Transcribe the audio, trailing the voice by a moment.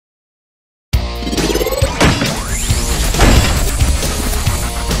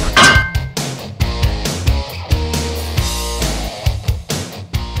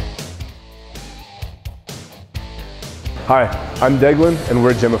Hi, I'm Deglin and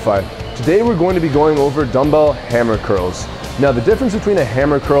we're Gymify. Today we're going to be going over dumbbell hammer curls. Now the difference between a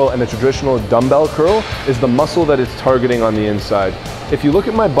hammer curl and a traditional dumbbell curl is the muscle that it's targeting on the inside. If you look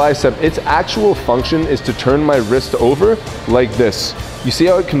at my bicep, its actual function is to turn my wrist over like this. You see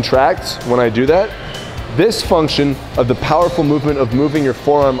how it contracts when I do that? This function of the powerful movement of moving your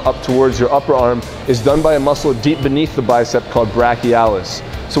forearm up towards your upper arm is done by a muscle deep beneath the bicep called brachioradialis.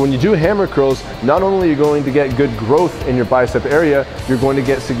 So when you do hammer curls, not only are you going to get good growth in your bicep area, you're going to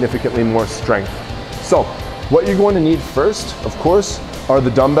get significantly more strength. So what you're going to need first, of course, are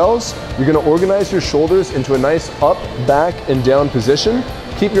the dumbbells. You're going to organize your shoulders into a nice up, back, and down position.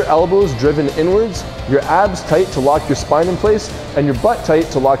 Keep your elbows driven inwards, your abs tight to lock your spine in place, and your butt tight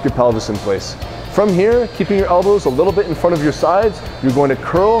to lock your pelvis in place. From here, keeping your elbows a little bit in front of your sides, you're going to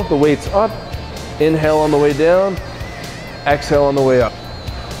curl the weights up, inhale on the way down, exhale on the way up.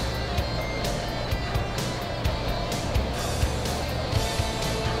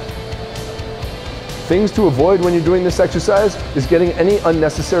 Things to avoid when you're doing this exercise is getting any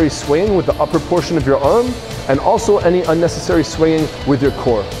unnecessary swaying with the upper portion of your arm and also any unnecessary swaying with your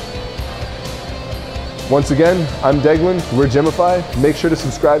core. Once again, I'm Deglin, we're Gymify. Make sure to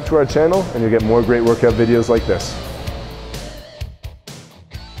subscribe to our channel and you'll get more great workout videos like this.